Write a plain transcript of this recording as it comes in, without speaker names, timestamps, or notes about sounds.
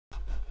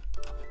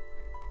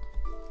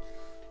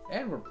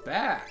And we're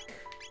back.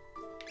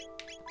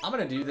 I'm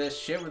gonna do this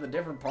shit with a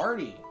different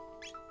party.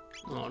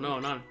 Oh no,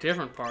 not a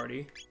different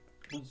party.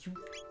 Well,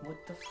 what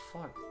the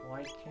fuck?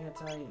 Why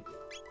can't I?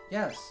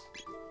 Yes.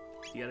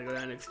 You gotta go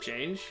down and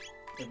exchange?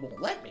 It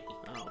won't let me.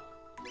 Oh.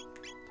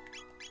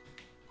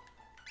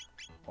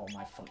 Oh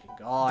my fucking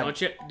god. Don't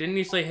you? Didn't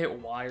you say hit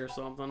Y or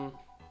something?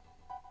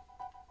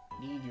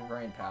 Need your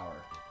brain power.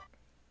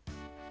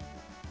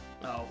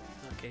 Oh,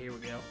 okay, here we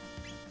go.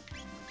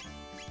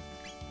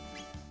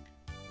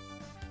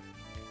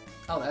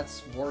 Oh,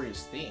 that's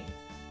Warrior's theme.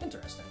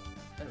 Interesting.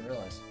 I didn't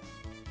realize.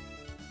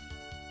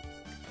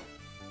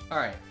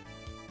 Alright.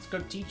 Let's go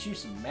teach you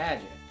some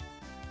magic.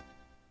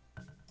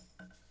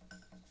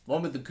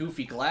 One with the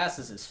goofy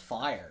glasses is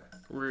fire.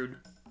 Rude.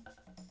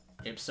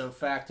 Ipso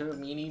facto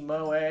mini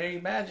moe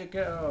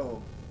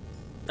magico.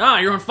 Ah,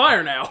 you're on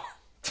fire now.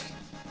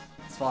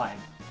 It's fine.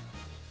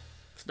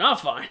 It's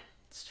not fine.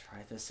 Let's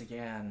try this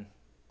again.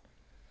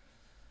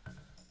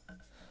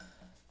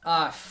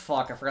 Ah,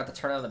 fuck. I forgot to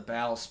turn on the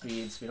battle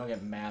speed so we don't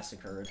get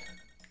massacred.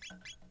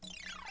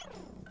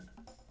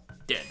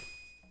 Dead.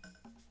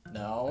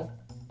 No.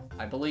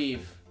 I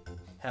believe.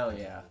 Hell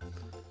yeah.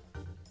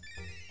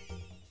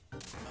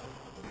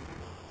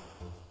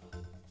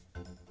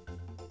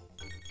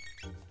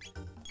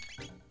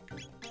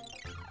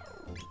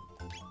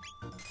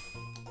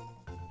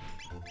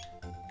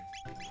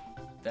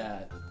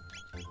 That.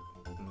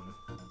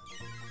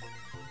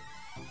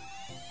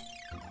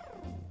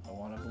 I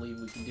want to believe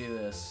we can do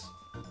this.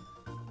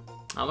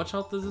 How much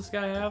health does this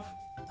guy have?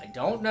 I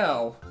don't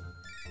know.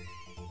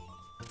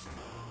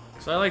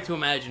 So I like to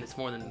imagine it's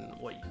more than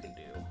what you can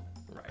do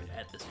right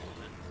at this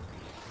moment.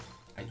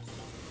 I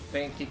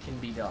think it can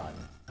be done.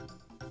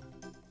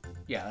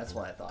 Yeah, that's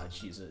what I thought.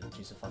 She's a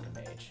fucking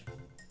mage.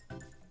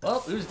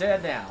 Well, who's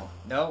dead now?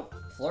 Nope.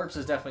 Florps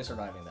is definitely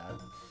surviving that.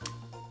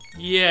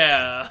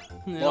 Yeah,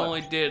 it What?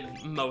 only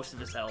did most of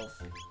his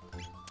health.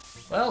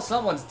 Well,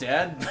 someone's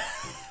dead.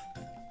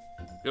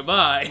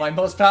 Goodbye. My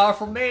most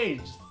powerful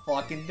mage is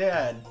fucking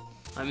dead.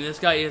 I mean, this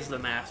guy is the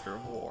master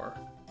of war.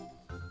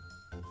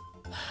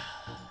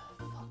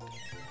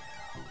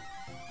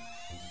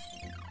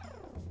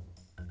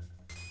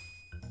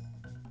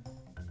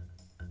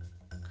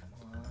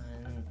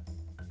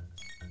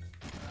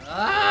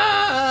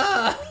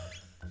 Ah!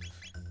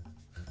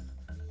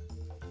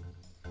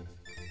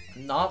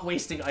 I'm not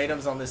wasting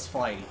items on this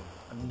fight.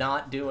 I'm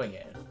not doing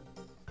it.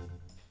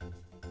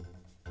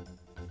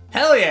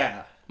 Hell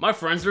yeah! My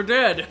friends are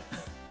dead.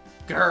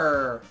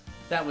 Grr.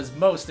 That was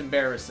most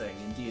embarrassing.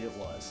 Indeed it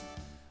was.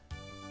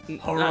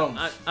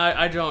 Harumph.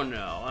 I don't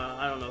know.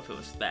 I don't know if it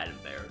was that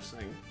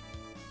embarrassing.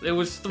 It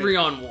was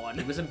 3-on-1.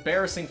 It was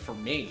embarrassing for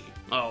me.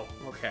 Oh,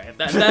 okay.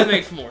 That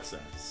makes more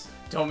sense.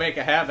 Don't make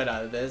a habit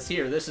out of this.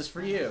 Here, this is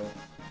for you.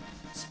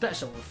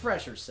 Special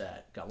refresher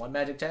set. Got 1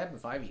 magic tab and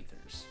 5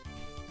 ethers.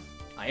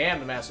 I am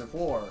the master of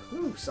war.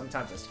 Whew,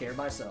 sometimes I scare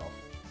myself.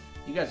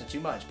 You guys are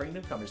too much. Bring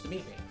newcomers to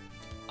meet me.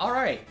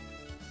 Alright.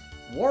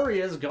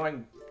 Warrior's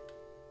going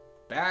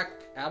back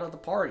out of the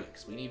party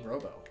because we need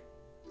Robo.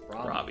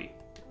 Robbie.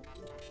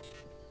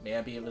 May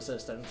I be of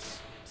assistance?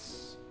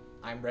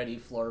 I'm ready,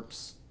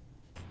 Florps.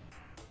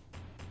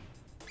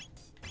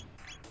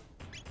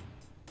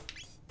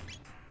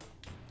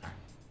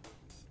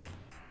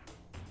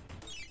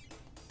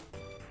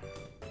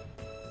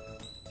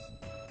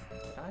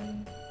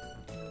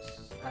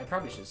 I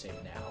probably should save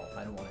now.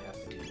 I don't want to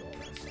have to do all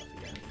that stuff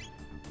again.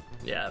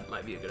 Yeah, it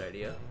might be a good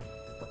idea.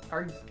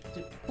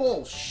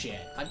 Bullshit.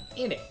 I'm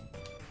in it.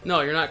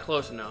 No, you're not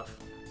close enough.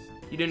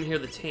 You didn't hear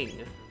the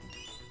ting.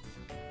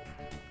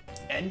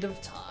 End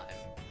of time.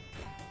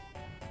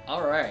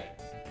 Alright.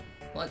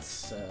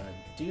 Let's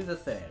do the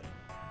thing.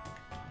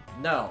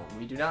 No,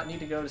 we do not need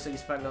to go to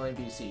 65 million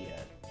BC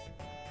yet.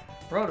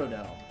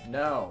 Protodome.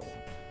 No.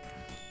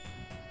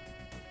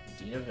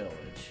 Dina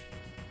Village.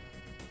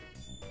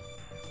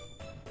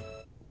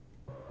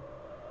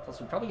 Plus,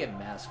 we probably get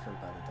massacred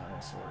by the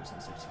dinosaurs in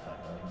 65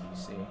 million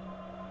BC.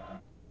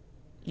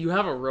 You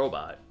have a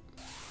robot.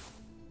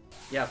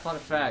 Yeah, fun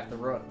fact,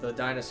 the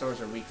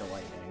dinosaurs are weak to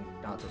lightning,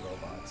 not to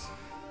robots.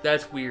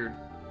 That's weird.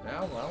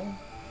 Oh, well.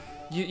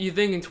 You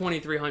think in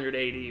 2300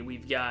 AD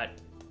we've got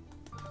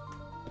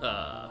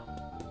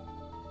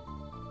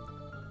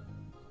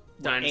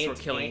dinosaur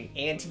killing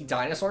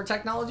anti-dinosaur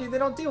technology? They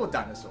don't deal with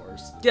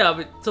dinosaurs. Yeah,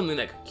 but something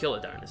that could kill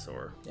a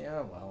dinosaur.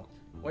 Yeah, well.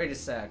 Wait a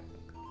sec.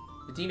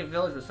 Medina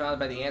Village was founded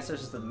by the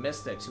ancestors of the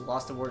mystics who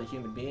lost the war to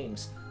human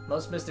beings.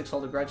 Most mystics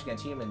hold a grudge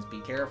against humans. Be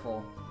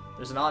careful.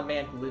 There's an odd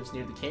man who lives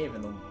near the cave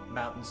in the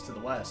mountains to the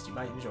west. You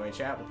might enjoy a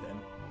chat with him.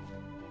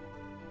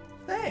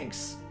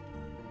 Thanks.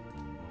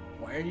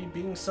 Why are you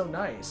being so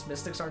nice?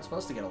 Mystics aren't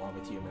supposed to get along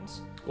with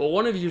humans. Well,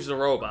 one of you's a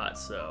robot,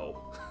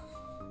 so...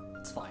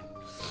 It's fine.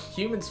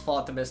 Humans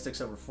fought the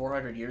mystics over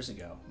 400 years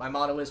ago. My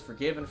motto is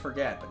forgive and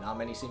forget, but not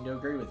many seem to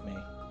agree with me.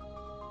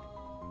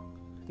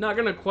 Not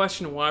gonna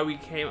question why we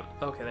came...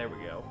 Okay, there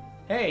we go.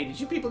 Hey, did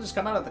you people just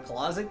come out of the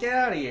closet? Get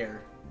out of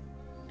here.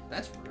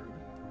 That's rude.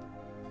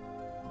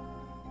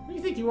 Who do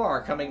you think you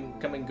are,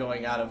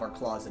 going out of our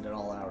closet at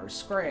all hours?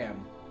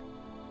 Scram.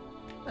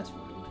 That's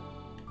rude.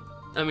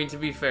 I mean, to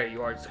be fair,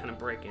 you are just kind of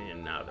breaking in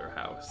and out of their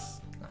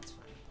house. That's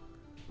fine.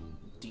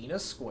 Dina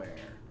Square.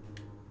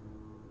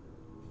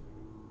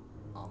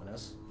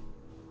 Ominous.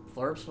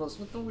 Flurps was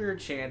with the weird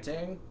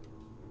chanting.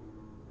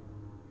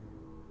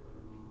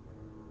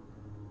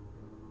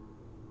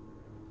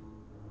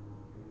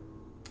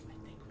 I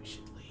think we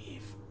should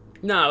leave.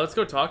 No, let's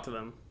go talk to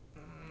them.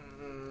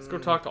 Let's go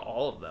talk to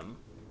all of them.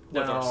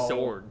 With our No.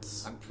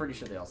 swords. I'm pretty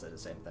sure they all say the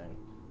same thing.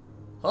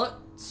 Hut,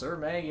 Sir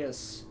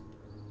Magus.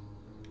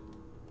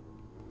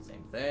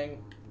 Same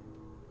thing.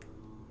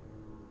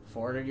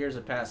 400 years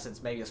have passed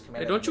since Magus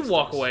commanded. Hey, don't you the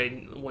walk Mystics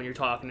away when you're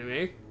talking to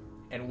me.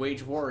 and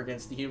wage war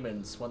against the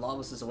humans. When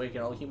Lavos is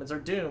awakened, all humans are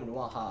doomed.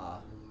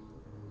 Waha.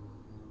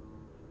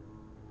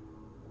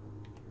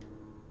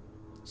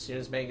 As soon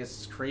as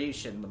Magus'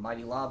 creation, the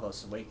mighty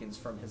Lavos awakens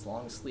from his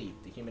long sleep,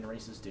 the human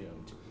race is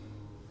doomed.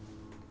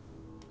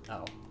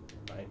 Oh,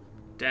 right.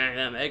 Dang,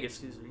 that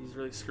Magus, he's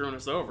really screwing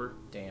us over.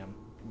 Damn.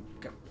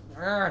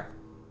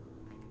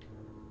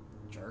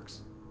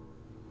 Jerks.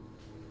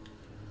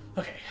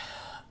 Okay.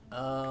 You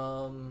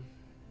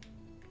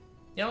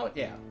know what?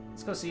 Yeah.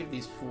 Let's go see if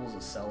these fools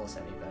will sell us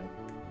anything.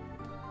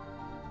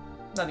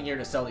 Nothing here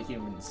to sell to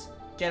humans.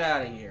 Get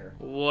out of here.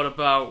 What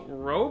about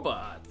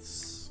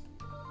robots?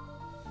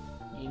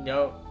 You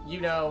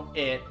know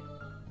it.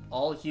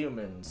 All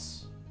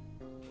humans.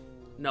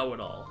 Know it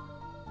all.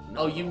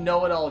 Oh, you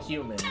know it all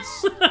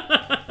humans.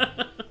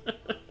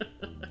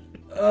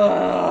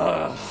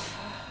 Ugh.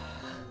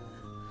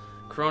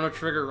 Chrono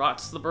Trigger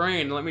rots the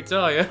brain, let me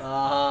tell you.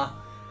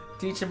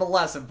 Teach him a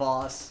lesson,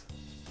 boss.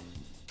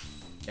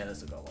 Yeah,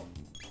 this will go well.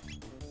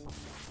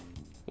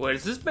 Wait,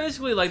 is this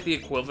basically like the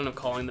equivalent of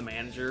calling the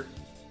manager?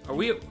 Are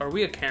we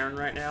a Karen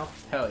right now?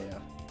 Hell yeah.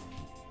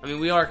 I mean,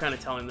 we are kind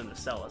of telling them to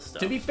sell us stuff.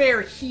 To be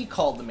fair, he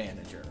called the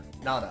manager,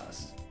 not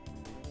us.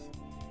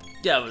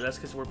 Yeah, but that's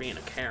because we're being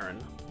a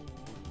Karen.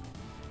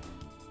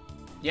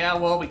 Yeah,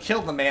 well, we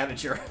killed the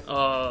manager.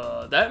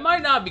 That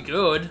might not be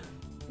good.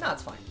 No,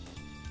 it's fine.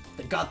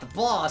 They got the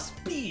boss.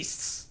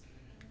 Beasts.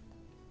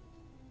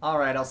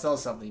 Alright, I'll sell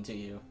something to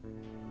you.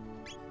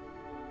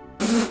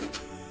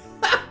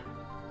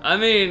 I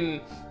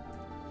mean,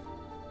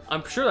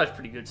 I'm sure that's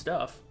pretty good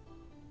stuff.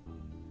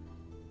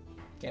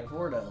 Can't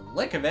afford a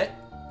lick of it.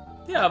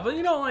 Yeah, but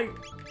you know, like,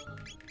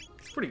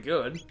 it's pretty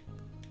good.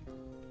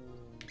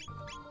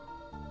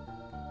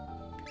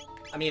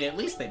 I mean, at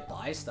least they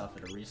buy stuff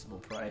at a reasonable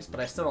price, but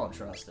I still don't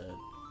trust it.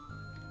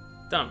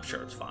 I'm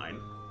sure it's fine.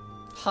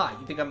 Ha,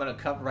 you think I'm gonna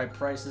cover my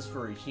prices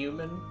for a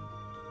human?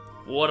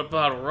 What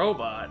about a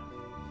robot?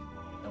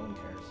 No one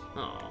cares.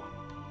 Oh.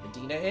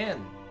 Medina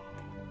Inn.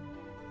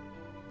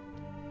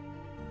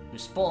 You're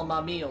spoiling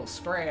my meal,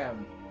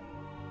 scram.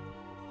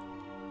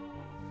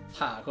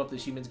 Ha, I hope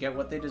these humans get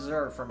what they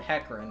deserve from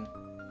Hecarim.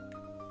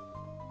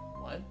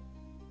 What?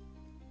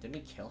 Didn't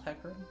we kill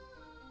Hecarim?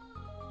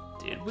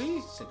 Did we?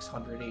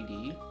 600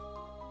 AD?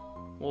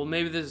 Well,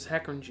 maybe this is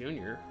Hecarim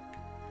Jr.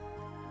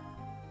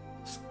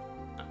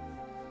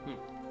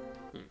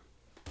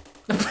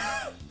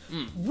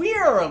 We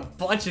are a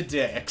bunch of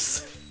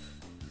dicks.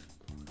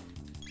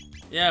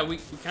 Yeah, we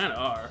kind of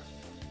are.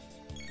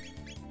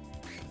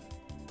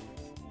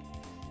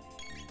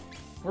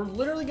 We're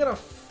literally gonna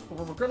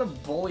we're gonna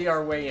bully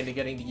our way into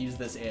getting to use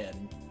this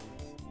inn.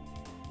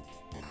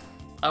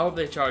 I hope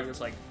they charge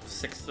us like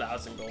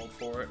 6,000 gold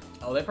for it.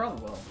 Oh, they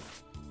probably will.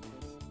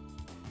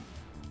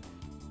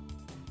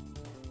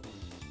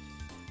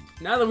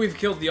 Now that we've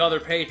killed the other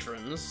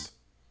patrons.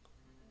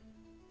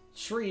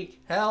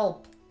 Shriek,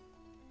 help!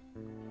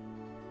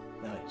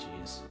 Oh,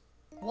 jeez.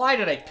 Why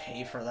did I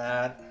pay for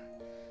that?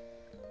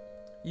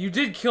 You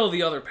did kill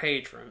the other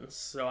patrons,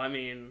 so I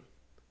mean...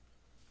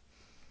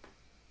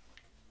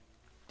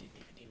 Didn't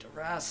even need to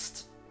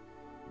rest.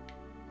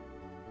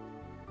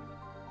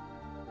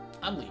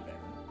 I'm leaving.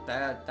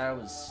 That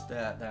was...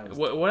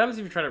 What happens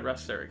if you try to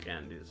rest there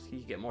again? Does he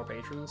get more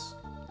patrons?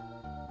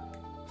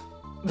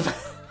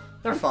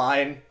 They're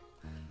fine.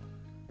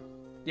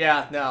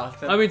 Yeah, no.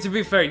 I mean, to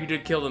be fair, you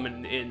did kill them in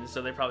an inn,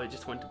 so they probably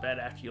just went to bed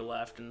after you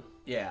left, and...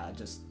 Yeah, I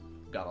just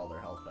got all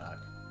their health back.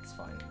 It's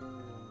fine.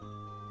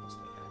 What's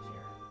we got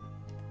here?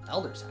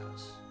 Elder's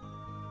house.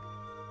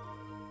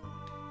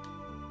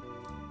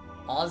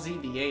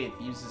 Ozzy the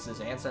 8th uses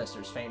his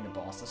ancestors' fame to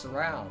boss us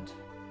around.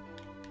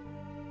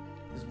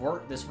 This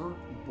work is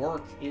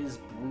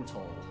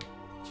brutal.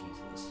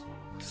 Jesus.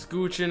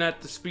 Scooching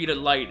at the speed of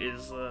light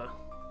is, a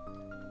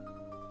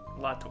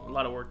lot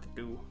of work to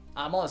do.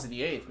 I'm Ozzy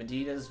the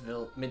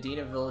 8th,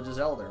 Medina Village's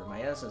elder.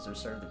 My ancestors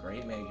served the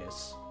Great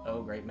Magus.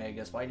 Oh, Great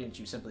Magus, why didn't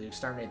you simply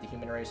exterminate the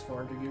human race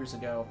 400 years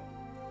ago?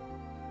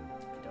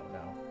 I don't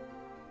know.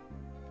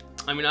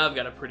 I mean, I've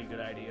got a pretty good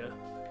idea.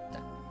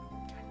 God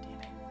damn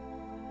it.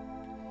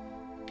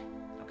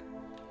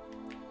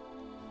 Okay.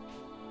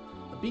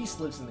 A beast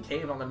lives in the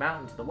cave on the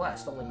mountain to the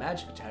west. Only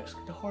magic attacks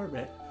can harm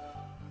it.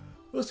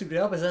 Those who do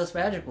not possess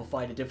magic will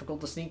find it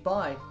difficult to sneak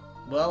by.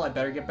 Well, I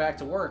better get back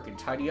to work and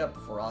tidy up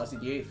before Ozzy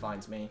the 8th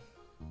finds me.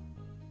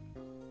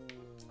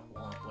 I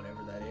want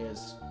whatever that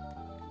is.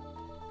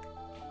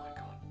 Oh my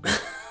god.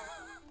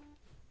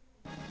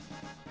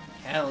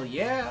 Hell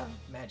yeah!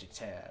 Magic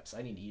tabs.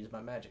 I need to use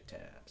my magic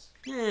tabs.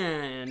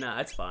 Yeah, nah,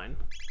 it's fine.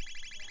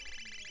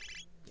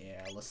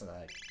 Yeah, listen to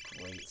that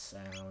great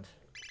sound.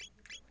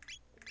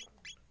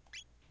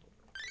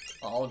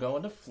 All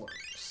going to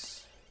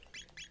Flurps.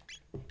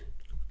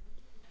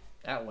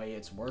 That way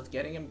it's worth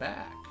getting him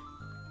back.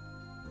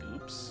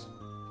 Oops.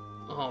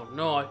 Oh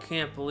no, I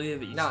can't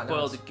believe that you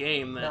spoiled the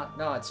game.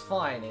 No, it's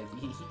fine.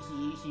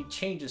 He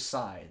changes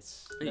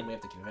sides. Then we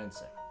have to convince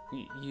him.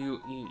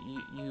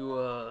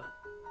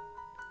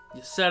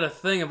 You said a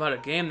thing about a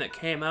game that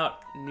came out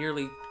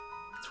nearly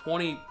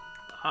 20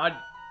 odd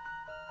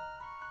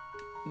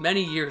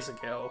many years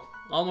ago.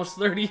 Almost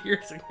 30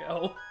 years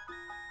ago.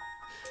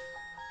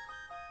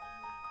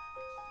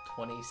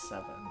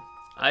 27.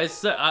 I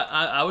said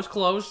I was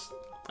close.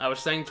 I was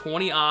saying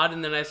 20 odd,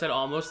 and then I said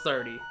almost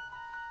 30.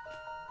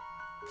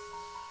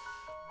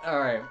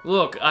 Alright.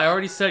 Look, I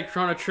already said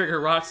Chrono Trigger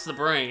rots the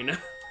brain.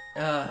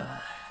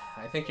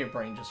 I think your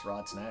brain just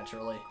rots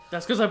naturally.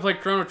 That's because I played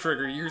Chrono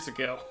Trigger years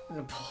ago.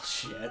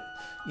 Bullshit.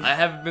 I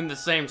haven't been the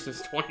same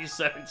since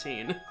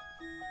 2017.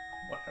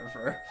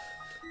 Whatever.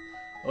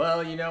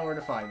 Well, you know where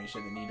to find me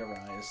should the need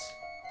arise.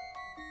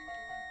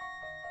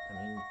 I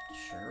mean,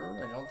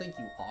 sure. I don't think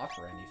you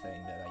offer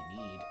anything that I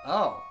need.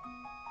 Oh.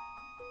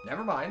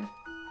 Never mind.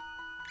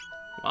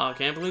 Wow, I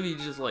can't believe you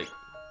just, like,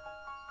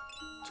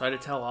 try to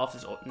tell off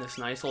this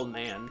nice old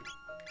man.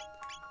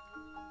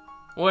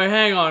 Wait,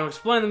 hang on.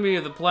 Explain to me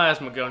the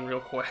plasma gun real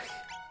quick.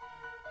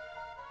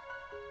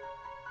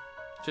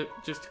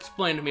 Just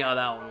explain to me how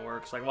that one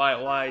works. Like,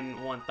 why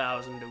in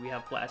 1000 do we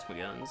have plasma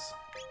guns?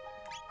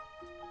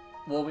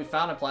 Well, we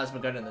found a plasma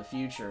gun in the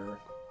future.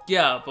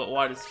 Yeah, but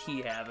why does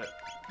he have it?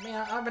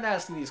 Man, I've been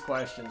asking these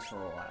questions for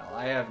a while.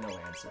 I have no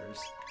answers.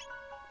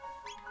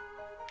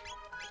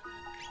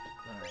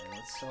 Alright,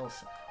 let's sell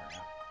some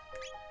crap.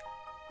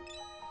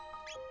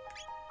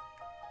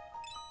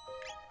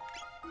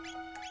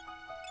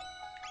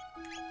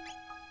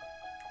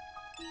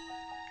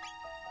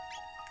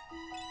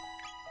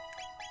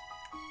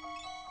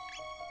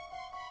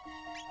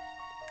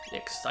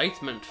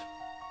 Excitement.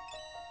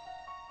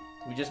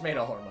 We just made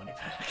all our money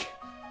back.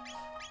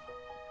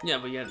 Yeah,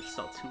 but you had to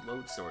sell 2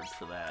 load swords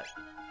for that.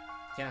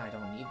 Yeah, I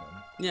don't need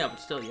them. Yeah, but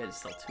still, you had to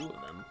sell 2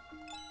 of them.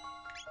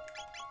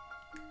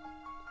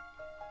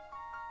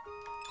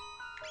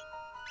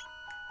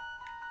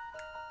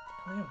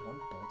 I only have 1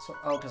 bolt sword.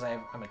 Oh, because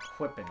I'm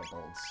equipping a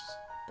bolt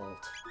sword.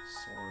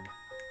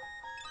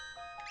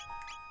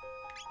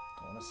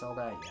 Don't want to sell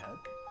that yet.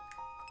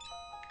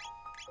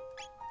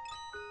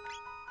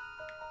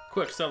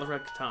 Quick, sell the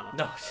red katana.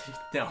 No,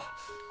 no.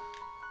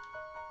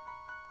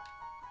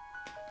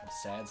 A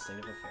sad state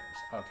of affairs.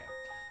 Okay.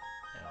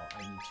 Now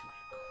I need to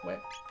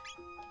equip.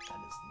 That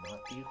is not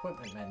the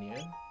equipment menu.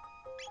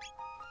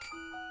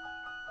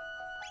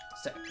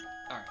 Sick.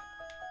 Alright.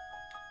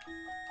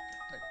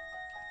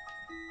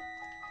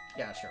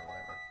 Yeah, sure,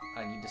 whatever. I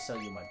need to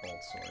sell you my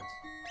bolt swords.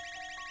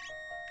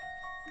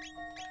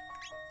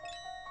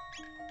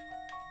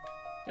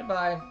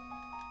 Goodbye.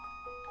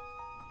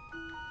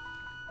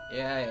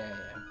 Yeah.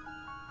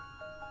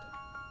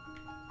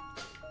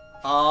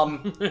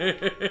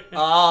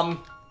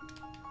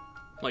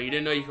 Well, you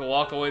didn't know you could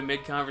walk away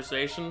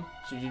mid-conversation?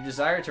 Should you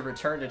desire to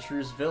return to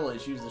True's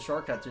village, use the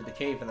shortcut through the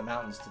cave in the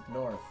mountains to the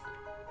north.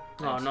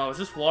 Oh no, is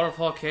this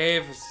Waterfall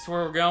Cave? Is this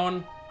where we're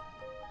going?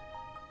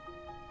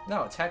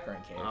 No, it's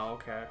Hecarim Cave. Oh,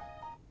 okay.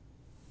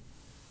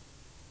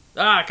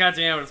 Ah,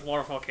 goddamn it, it's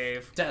Waterfall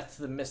Cave. Death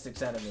to the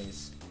Mystic's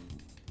enemies.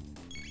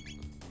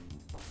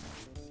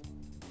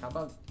 How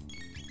about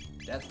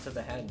death to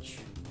the hench?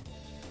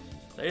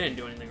 They didn't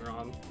do anything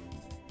wrong.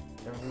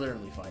 They're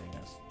literally fighting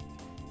us.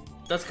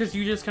 That's because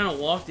you just kind of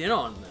walked in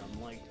on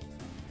them. Like,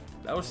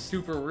 that was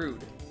super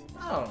rude.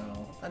 I don't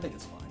know. I think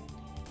it's fine.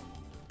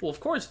 Well, of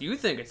course you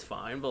think it's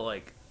fine, but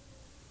like,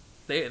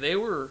 they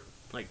were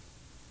like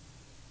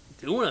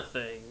doing a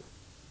thing.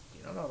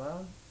 You don't know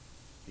that.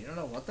 You don't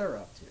know what they're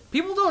up to.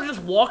 People don't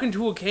just walk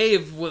into a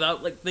cave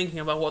without like thinking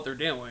about what they're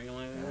doing.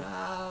 Like,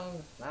 I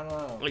don't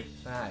know. Like,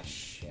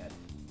 shit.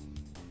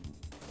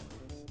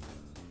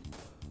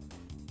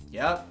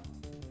 Yep.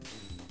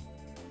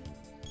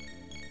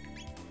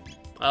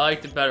 I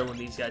liked it better when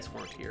these guys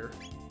weren't here.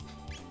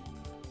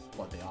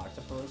 What, the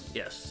octopus?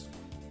 Yes.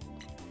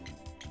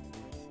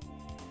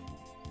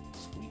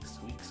 Squeak,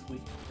 squeak,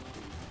 squeak.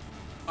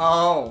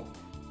 Oh!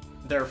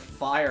 They're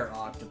fire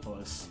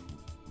octopus.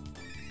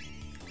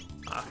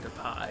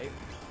 Octopi.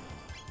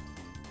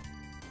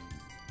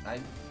 I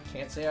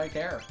can't say I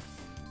care.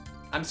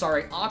 I'm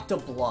sorry,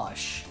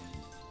 Octoblush.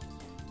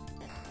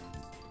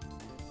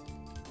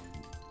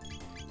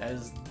 That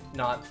is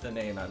not the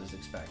name I was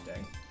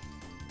expecting.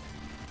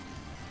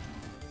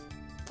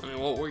 I mean,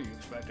 what were you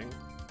expecting?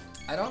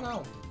 I don't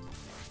know.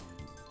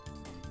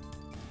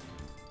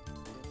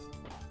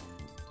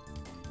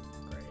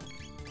 Great.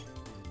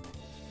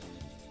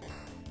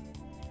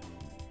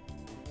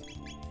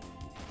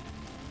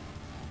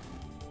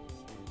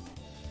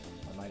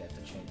 I might have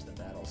to change the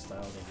battle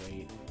style to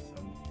wait.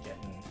 I'm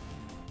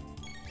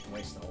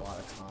wasting a lot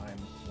of time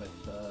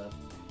with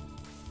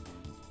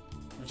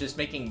just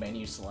making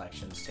menu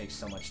selections takes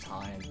so much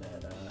time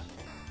that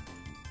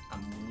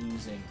I'm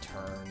losing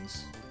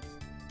turns.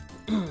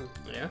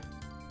 Yeah.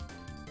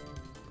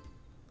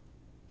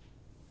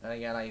 And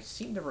again, I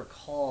seem to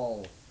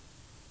recall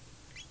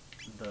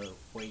the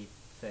wait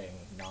thing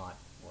not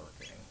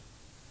working.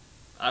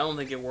 I don't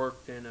think it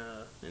worked in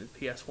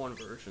PS1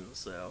 versions,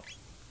 so.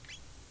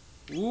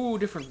 Ooh,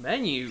 different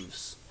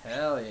menus.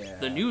 Hell yeah.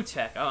 The new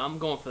tech. I'm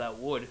going for that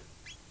wood.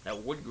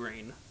 That wood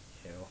grain.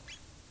 Ew.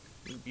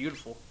 It's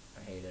beautiful.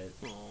 I hate it.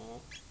 Aww.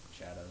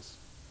 Shadows.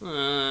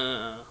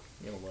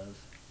 You'll live.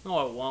 No,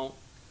 I won't.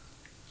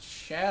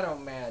 Shadow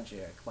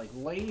magic, like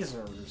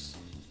lasers.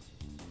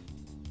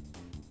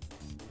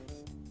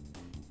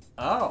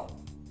 Oh.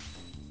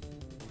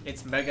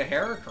 It's Mega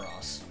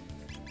Heracross.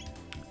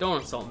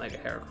 Don't insult Mega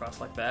Heracross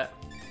like that.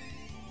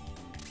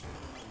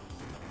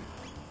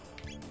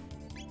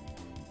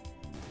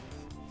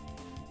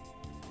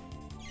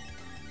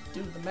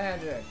 Do the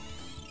magic.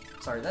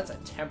 Sorry, that's a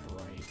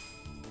temporary.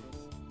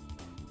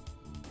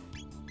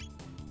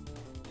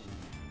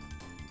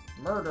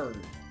 Murdered.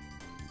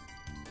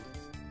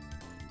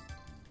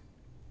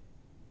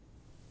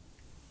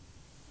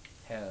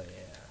 Hell yeah.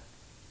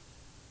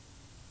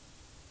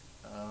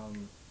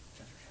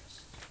 Treasure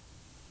chest.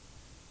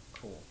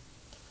 Cool.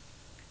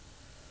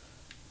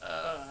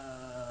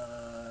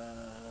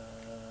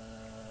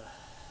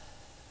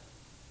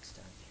 What's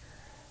down here?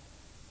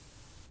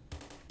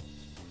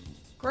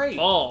 Great.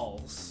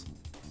 Balls.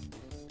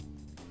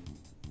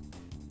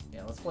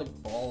 Yeah, let's play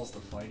Balls, the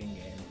fighting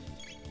game.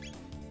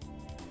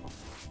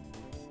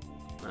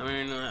 I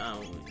mean,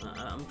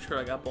 I'm sure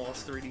I got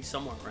Balls 3D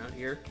somewhere around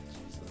here.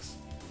 Jesus.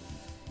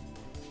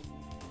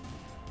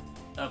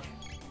 Okay.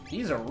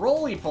 These are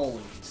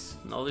roly-polies.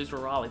 No, these were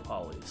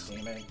Rolly-Pollies.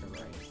 Damn it, you're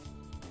right.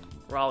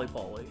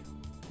 Rolly-Polly.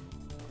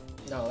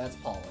 No, that's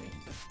Polly.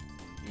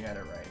 You had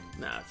it right.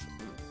 Nah,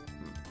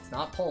 It's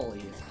not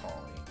Polly, it's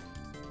Polly.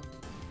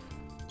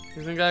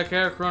 you think I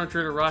care? Chrono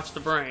Trigger rots the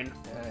brain.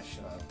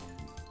 Shut up.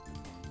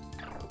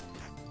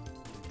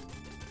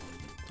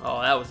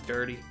 Oh, that was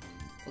dirty.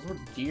 Those were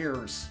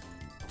gears.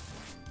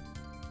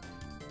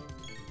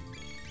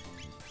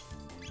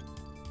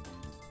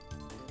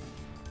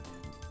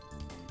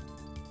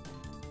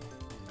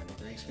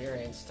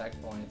 Experience, tech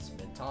points,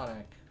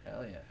 mid-tonic.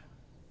 Hell yeah.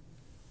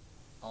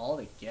 All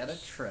to get a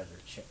treasure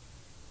chip.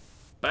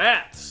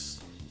 Bats!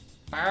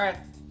 Barrett!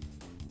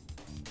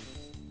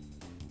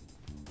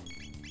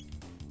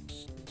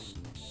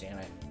 Damn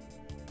it.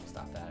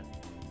 Stop that.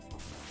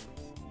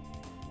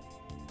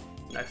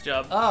 Nice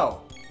job.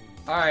 Oh!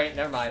 Alright,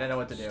 never mind. I know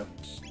what to do.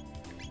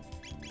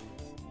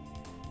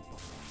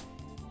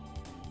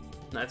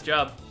 Nice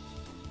job.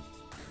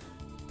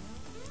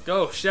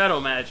 Go, Shadow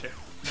Magic.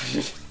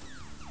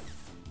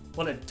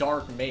 What a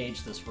dark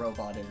mage this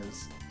robot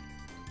is.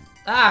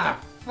 Ah,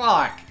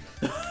 fuck!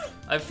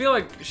 I feel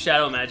like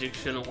Shadow Magic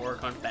shouldn't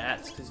work on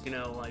bats, because, you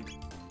know, like,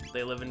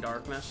 they live in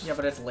darkness. Yeah,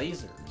 but it's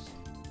lasers.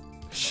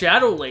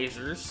 Shadow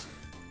lasers?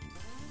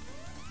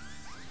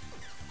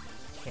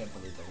 Can't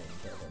believe they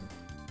didn't kill him.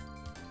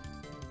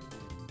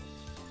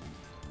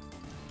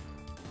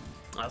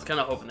 I was kind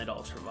of hoping they'd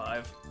all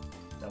survive.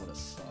 That would have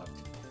sucked.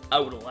 I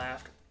would have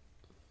laughed.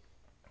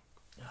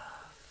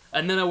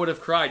 And then I would have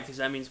cried, because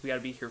that means we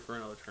gotta be here for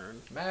another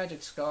turn.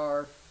 Magic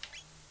scarf.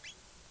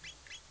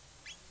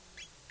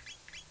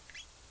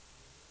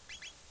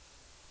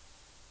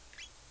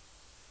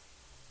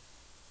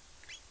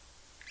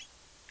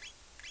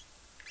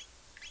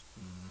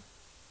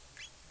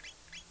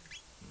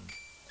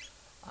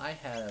 I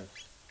have...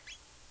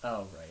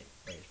 Oh, right.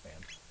 Rage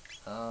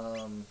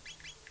Band.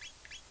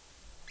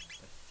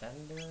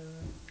 Defender...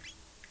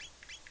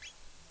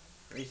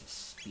 Raises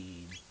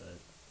speed, but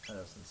that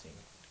doesn't seem...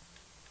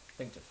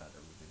 I think Defender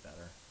would be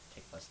better.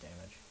 Take less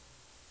damage.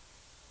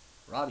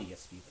 Robbie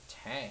gets to be the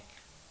tank.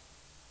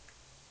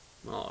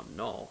 Oh,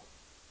 no.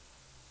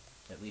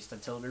 At least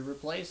until we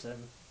replace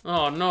him.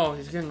 Oh, no,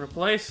 he's getting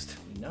replaced.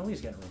 You know he's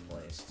getting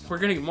replaced. We're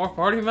gonna get more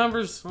party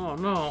members? Oh,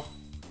 no.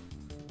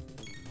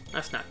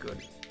 That's not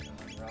good.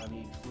 God,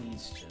 Robbie,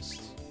 please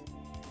just...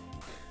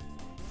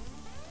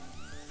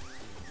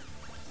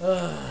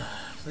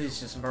 please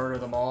just murder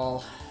them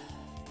all.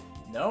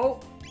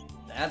 Nope.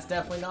 That's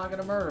definitely not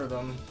gonna murder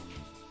them.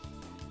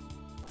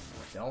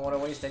 Don't want to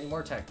waste any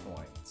more tech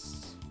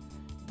points.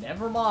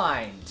 Never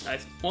mind.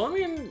 Nice. Well, I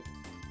mean...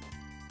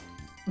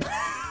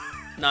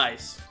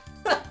 nice.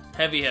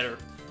 Heavy hitter.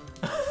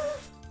 God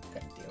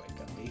damn it,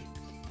 Gumby.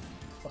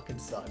 Fucking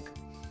suck.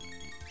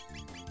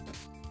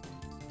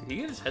 Did he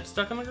get his head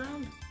stuck on the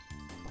ground?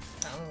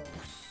 I don't know.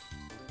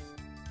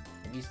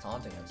 Maybe he's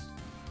taunting us.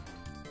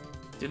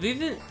 Do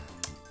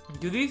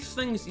these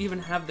things even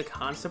have the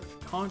concept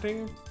of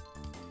taunting?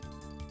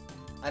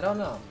 I don't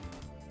know.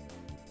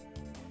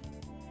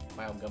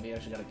 Wow, Gumby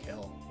actually got a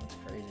kill. That's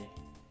crazy.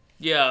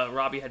 Yeah,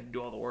 Robbie had to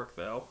do all the work,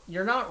 though.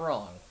 You're not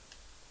wrong.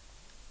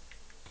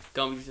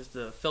 Gumby's just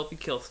a filthy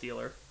kill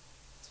stealer.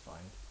 It's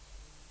fine.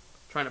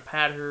 Trying to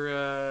pad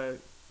her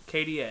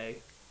KDA.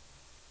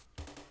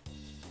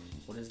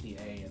 What is the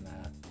A in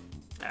that?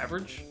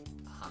 Average?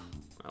 Ah.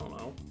 I don't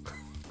know.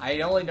 I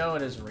only know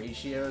it as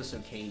ratio, so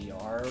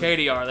KDR.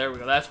 KDR, there we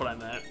go. That's what I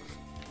meant.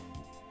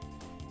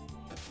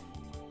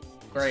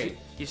 Great.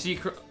 You see,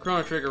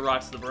 Chrono Trigger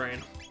rots the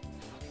brain.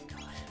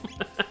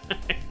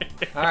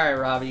 Alright,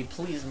 Robbie,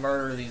 please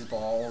murder these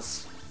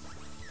balls.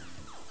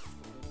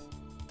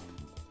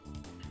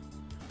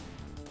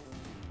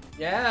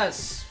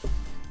 Yes!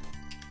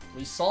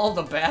 We solved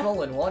the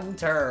battle in one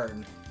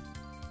turn.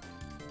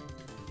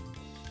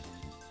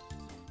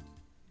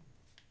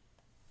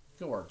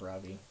 Good work,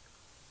 Robbie.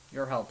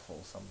 You're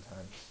helpful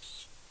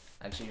sometimes.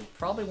 Actually, you're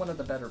probably one of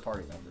the better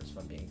party members, if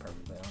I'm being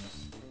perfectly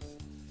honest.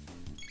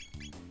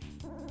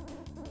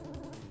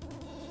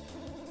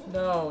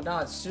 No,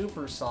 not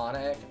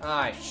supersonic.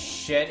 Ah,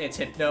 shit, it's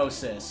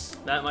hypnosis.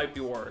 That might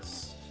be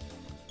worse.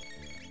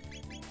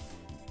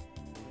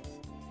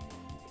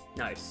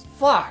 Nice.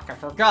 Fuck, I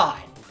forgot.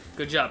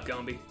 Good job,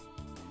 Gumby.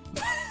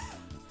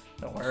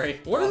 Don't worry.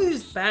 What are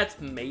these bats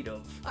made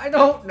of? I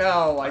don't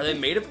know. Are they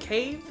made of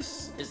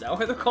caves? Is that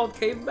why they're called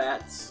cave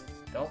bats?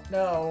 Don't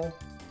know.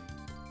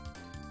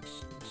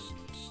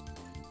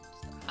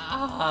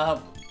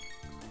 Ah.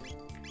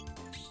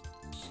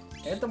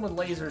 Hit them with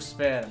laser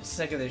spin. I'm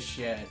sick of this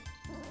shit.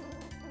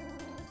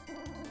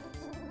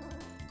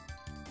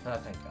 Oh,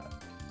 thank God.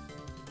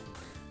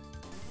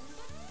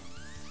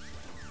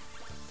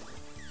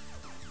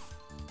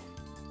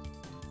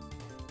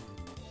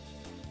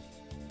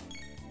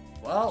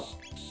 Well,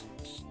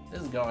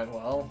 this is going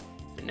well.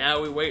 And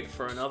now we wait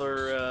for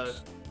another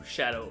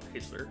shadow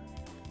laser.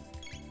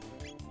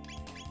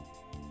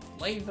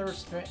 Laser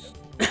spin.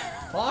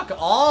 Fuck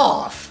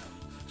off!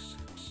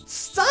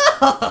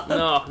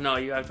 Stop! No,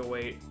 you have to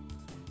wait.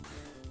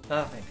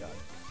 Oh, thank God.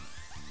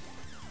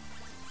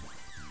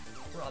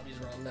 Robbie's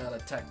running out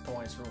of tech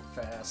points real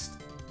fast.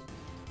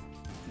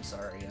 I'm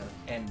sorry,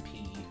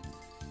 MP.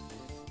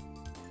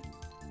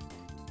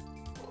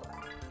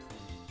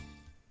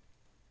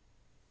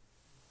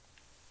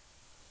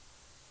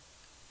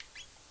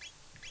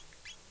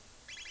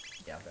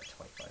 Yeah, I've got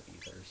 25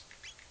 ethers.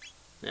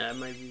 Yeah, I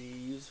might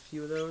use a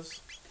few of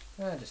those.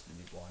 Just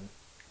need one.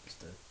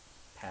 Just to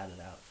pad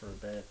it out for a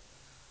bit.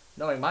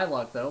 Knowing my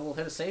luck, though, we'll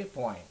hit a save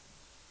point.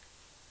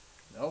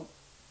 Nope.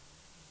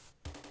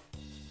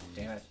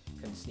 Damn it.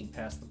 Couldn't sneak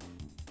past the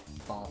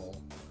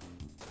bottle.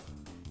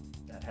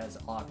 That has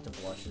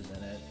octoblushes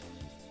in it.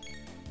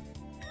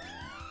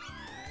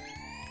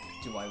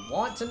 Do I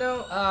want to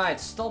know? Ah, it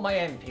stole my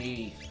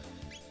MP.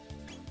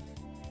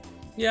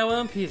 Yeah,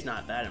 well, MP's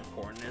not that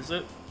important, is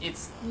it?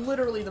 It's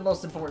literally the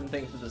most important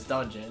thing for this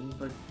dungeon,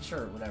 but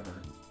sure, whatever.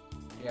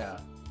 Yeah.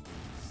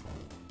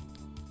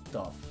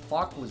 The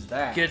fuck was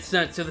that? Get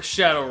sent to the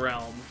Shadow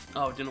Realm.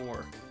 Oh, it didn't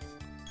work.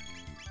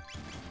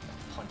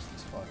 Punch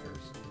these fuckers.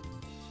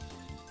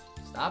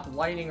 Stop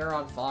lighting her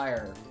on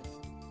fire.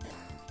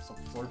 So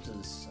Florps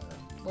is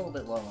a little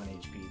bit low on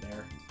HP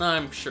there.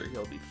 I'm sure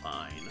he'll be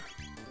fine.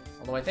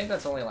 Although I think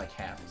that's only like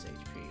half his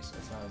HP, so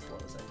it's not as low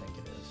as I think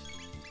it is.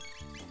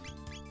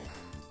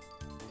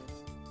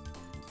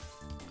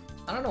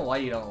 I don't know why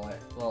you don't like...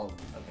 Well,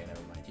 okay,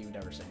 never mind. You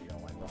never said you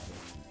don't like Robbie.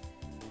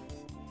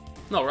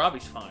 No,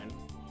 Robbie's fine.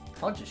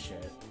 Punches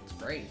shit. It's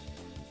great.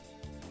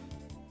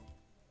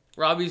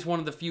 Robbie's one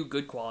of the few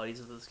good qualities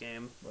of this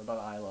game. What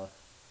about Isla?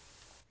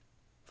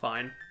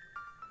 Fine.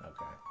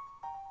 Okay.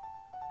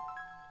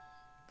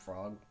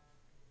 Frog?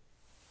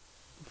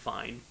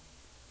 Fine.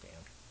 Damn.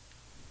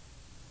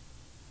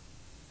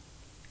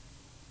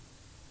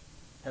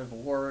 Have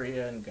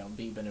Waria and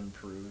Gumby been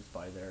improved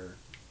by their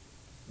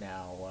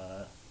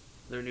now,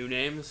 Their new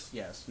names?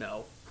 Yes.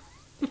 No.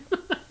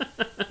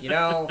 You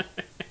know,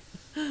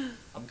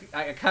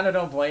 I kind of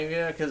don't blame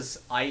you,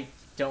 because I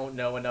don't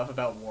know enough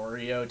about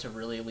Wario to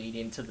really lead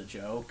into the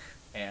joke,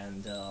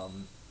 and,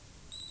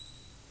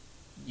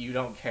 you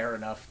don't care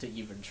enough to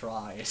even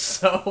try,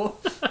 so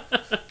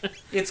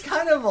it's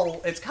kind of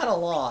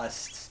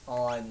lost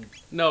on...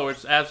 No,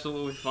 it's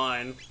absolutely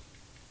fine.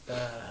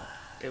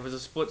 It was a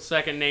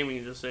split-second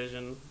naming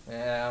decision.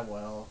 Yeah,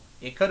 well,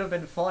 it could have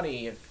been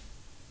funny if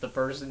the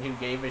person who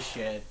gave a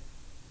shit...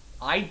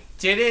 I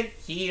didn't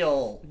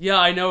heal! Yeah,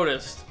 I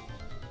noticed.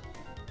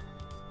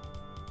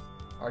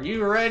 Are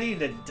you ready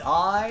to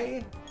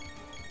die?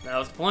 That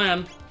was the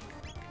plan.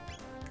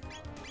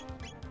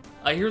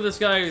 I hear this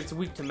guy is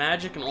weak to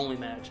magic and only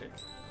magic.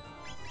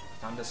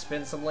 Time to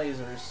spin some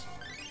lasers.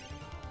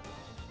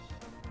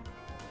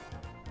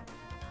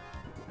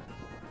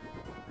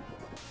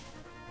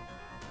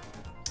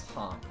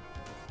 Huh.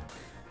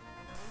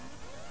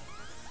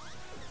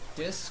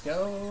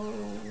 Disco.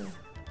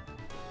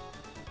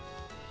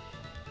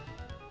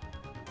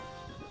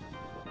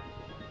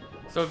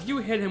 So if you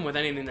hit him with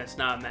anything that's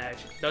not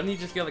magic, doesn't he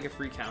just get like a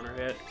free counter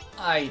hit?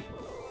 I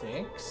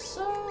think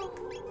so?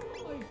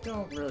 I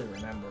don't really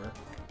remember.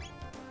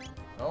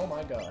 Oh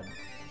my god.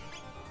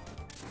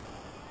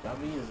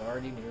 Gumby is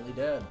already nearly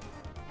dead.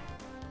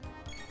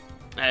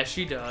 As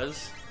she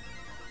does.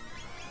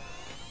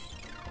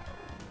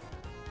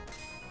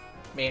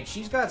 Man,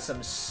 she's got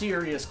some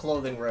serious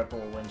clothing ripple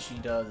when she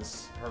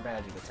does her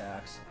magic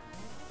attacks.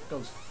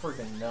 Goes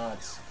friggin'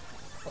 nuts.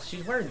 Well,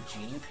 she's wearing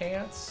genie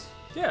pants?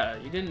 Yeah,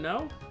 you didn't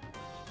know?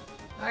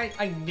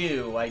 I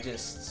knew, it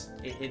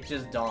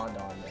just dawned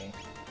on me.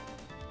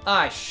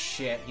 Ah,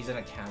 shit, he's in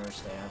a counter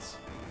stance.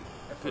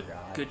 I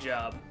forgot. Good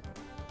job.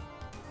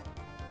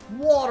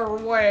 Water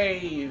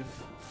wave!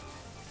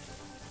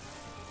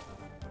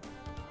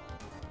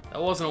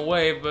 That wasn't a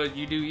wave, but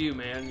you do you,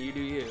 man. You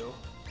do you.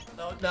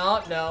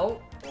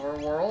 No. Or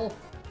whirl.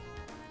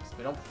 So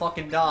we don't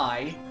fucking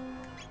die.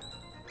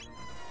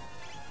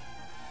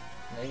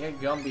 Now you get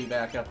Gumby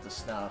back up to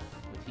snuff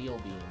with Heal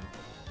Beam.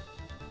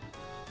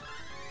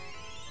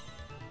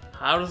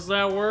 How does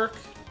that work?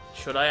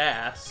 Should I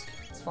ask?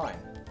 It's fine.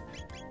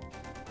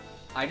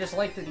 I just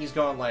like that he's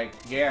going like,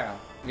 yeah.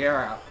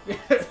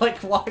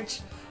 Like,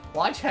 watch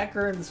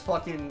Hecarin's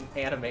fucking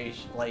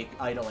animation, like,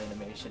 idle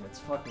animation. It's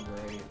fucking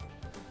great.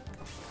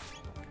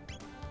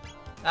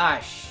 Ah,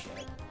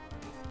 shit.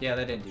 Yeah,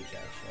 that didn't do jack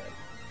shit.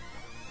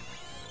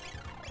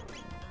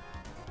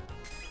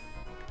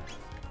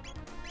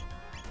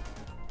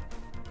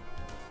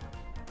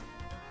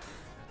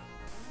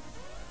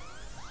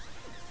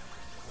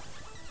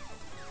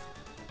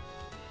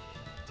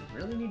 Do you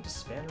really need to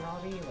spin,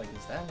 Robbie? Like,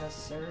 is that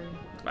necessary?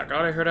 I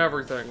gotta hit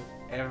everything.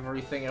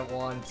 Everything at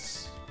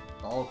once.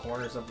 All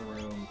corners of the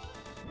room.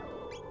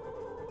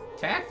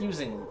 Attack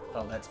using...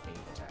 Oh, that's bait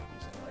attack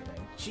using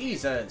lightning.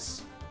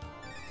 Jesus!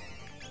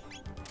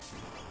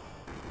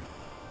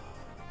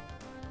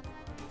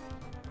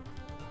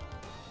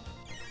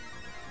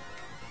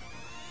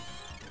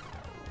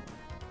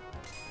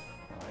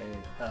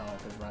 Oh,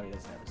 because Robbie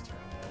doesn't have his turn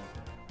yet.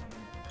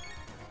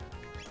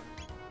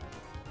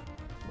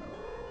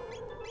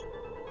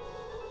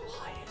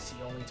 Why is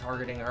he only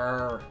targeting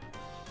her?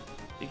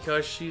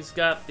 Because she's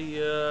got the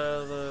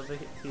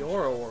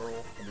aura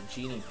whirl. And the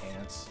genie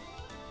pants.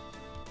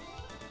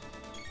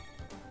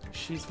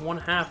 She's one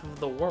half of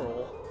the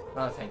whirl.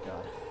 Oh, thank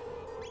God.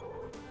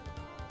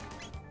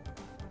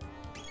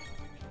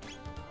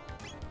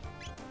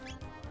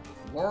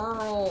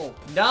 Whirl!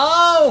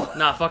 No!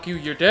 Nah, fuck you,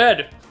 you're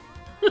dead!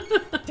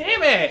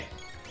 Damn it!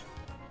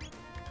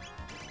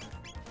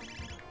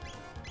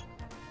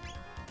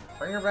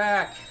 Bring her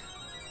back.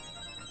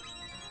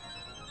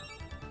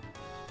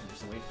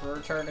 Just wait for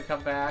her turn to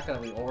come back, and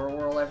then we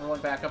overwhirl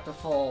everyone back up to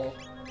full.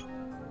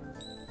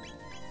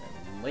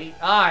 And late.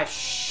 Ah,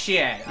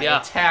 shit! Yeah.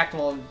 I attacked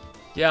one.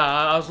 Yeah,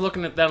 I was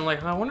looking at that, I'm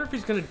like, I wonder if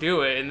he's gonna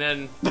do it, and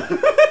then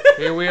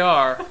here we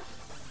are.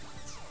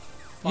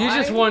 You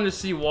just Fine. wanted to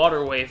see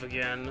Water Wave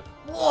again.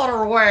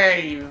 Water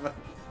wave!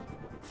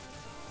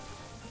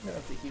 I'm gonna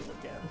have to heal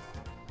again.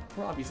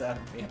 Robbie's out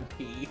of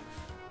MP.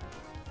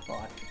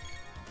 Fuck.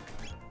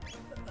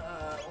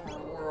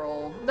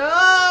 Overworld.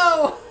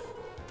 No!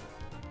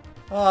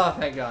 Oh,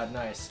 thank God.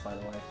 Nice, by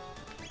the way.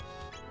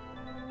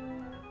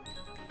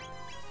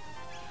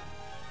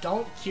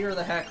 Don't cure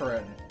the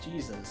Hecarin.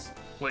 Jesus.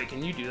 Wait,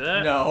 can you do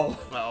that? No.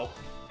 Oh.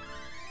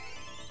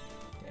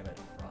 Damn it.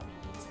 Robbie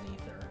needs an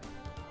ether.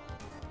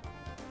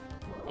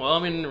 Well, I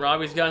mean,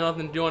 Robbie's got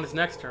nothing to do on his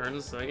next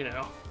turn, so, you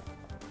know.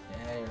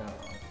 Yeah, you're not wrong.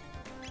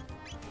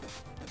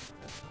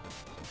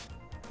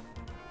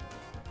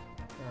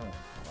 Oh,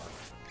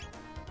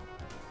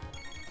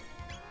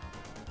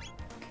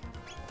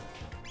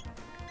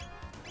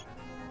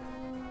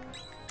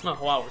 fuck.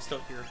 Oh, wow, we're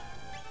still here.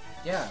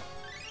 Yeah.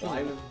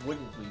 Why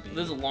wouldn't we be?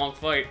 This is a long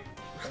fight.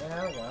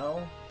 Yeah,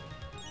 well.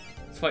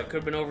 This fight could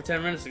have been over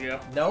 10 minutes ago.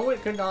 No,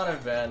 it could not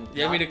have been.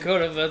 Yeah, I mean, it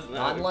could have. A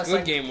unless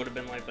good I- game would have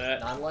been like that.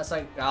 Not unless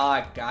I...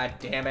 Ah, God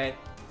damn it.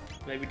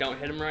 Maybe don't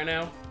hit him right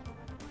now.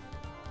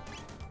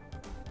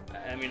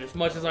 I mean, as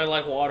much as I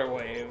like Water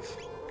Wave.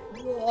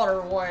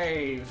 Water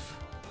wave.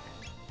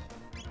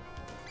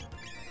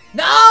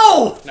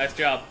 No! Nice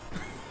job.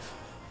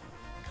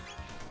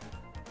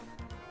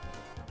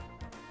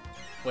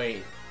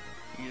 Wait.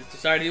 He just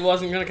decided he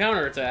wasn't going to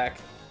counterattack.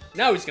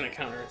 Now he's going to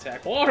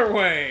counterattack. Water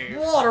Wave!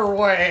 Water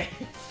wave.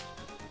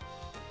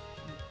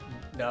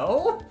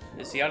 No?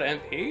 Is he out of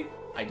MP?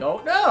 I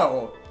don't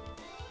know.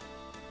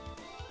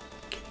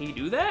 Can he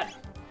do that?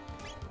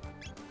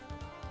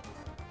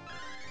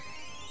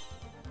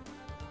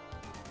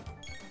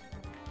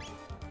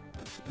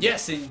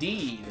 Yes,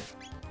 indeed.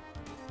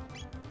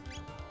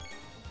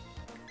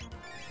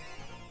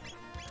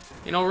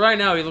 You know, right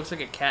now he looks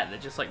like a cat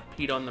that just like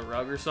peed on the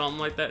rug or something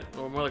like that.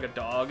 Or more like a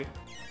dog.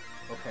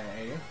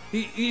 Okay.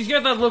 He's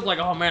got that look like,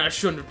 oh man, I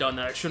shouldn't have done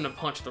that. I shouldn't have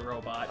punched the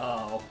robot.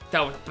 Oh. That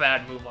was a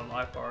bad move on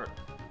my part.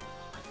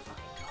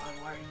 Fucking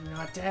God, why are you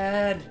not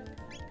dead?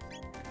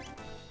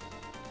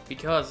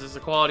 Because it's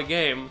a quality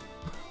game.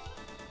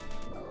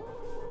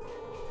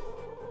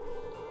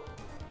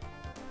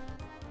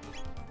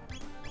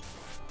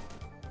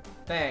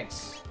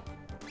 Thanks.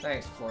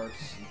 Thanks,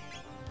 Florks.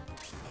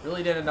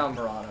 Really did a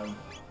number on him.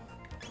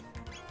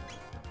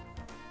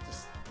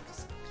 Just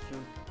shoot.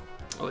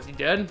 Oh, is he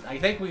dead? I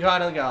think we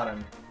kinda got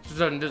him. Just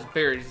doesn't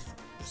disappear. He's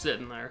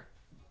sitting there.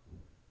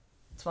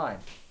 It's fine.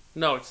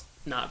 No, it's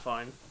not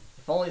fine.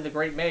 If only the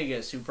great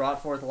Magus who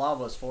brought forth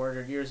Lavos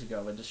 400 years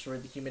ago and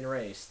destroyed the human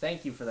race.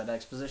 Thank you for that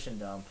exposition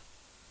dump.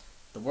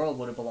 The world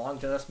would have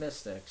belonged to us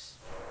mystics.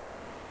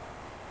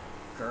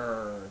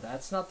 Grr.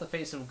 That's not the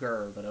face of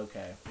Grr, but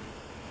okay.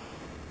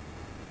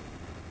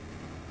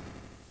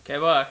 Okay,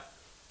 bye.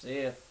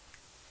 See ya.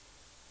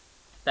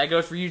 That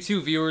goes for you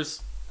too,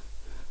 viewers.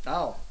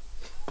 Oh.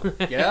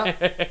 Yeah.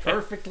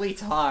 Perfectly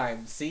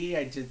timed. See,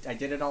 I did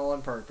it all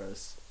on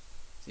purpose.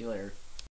 See you later.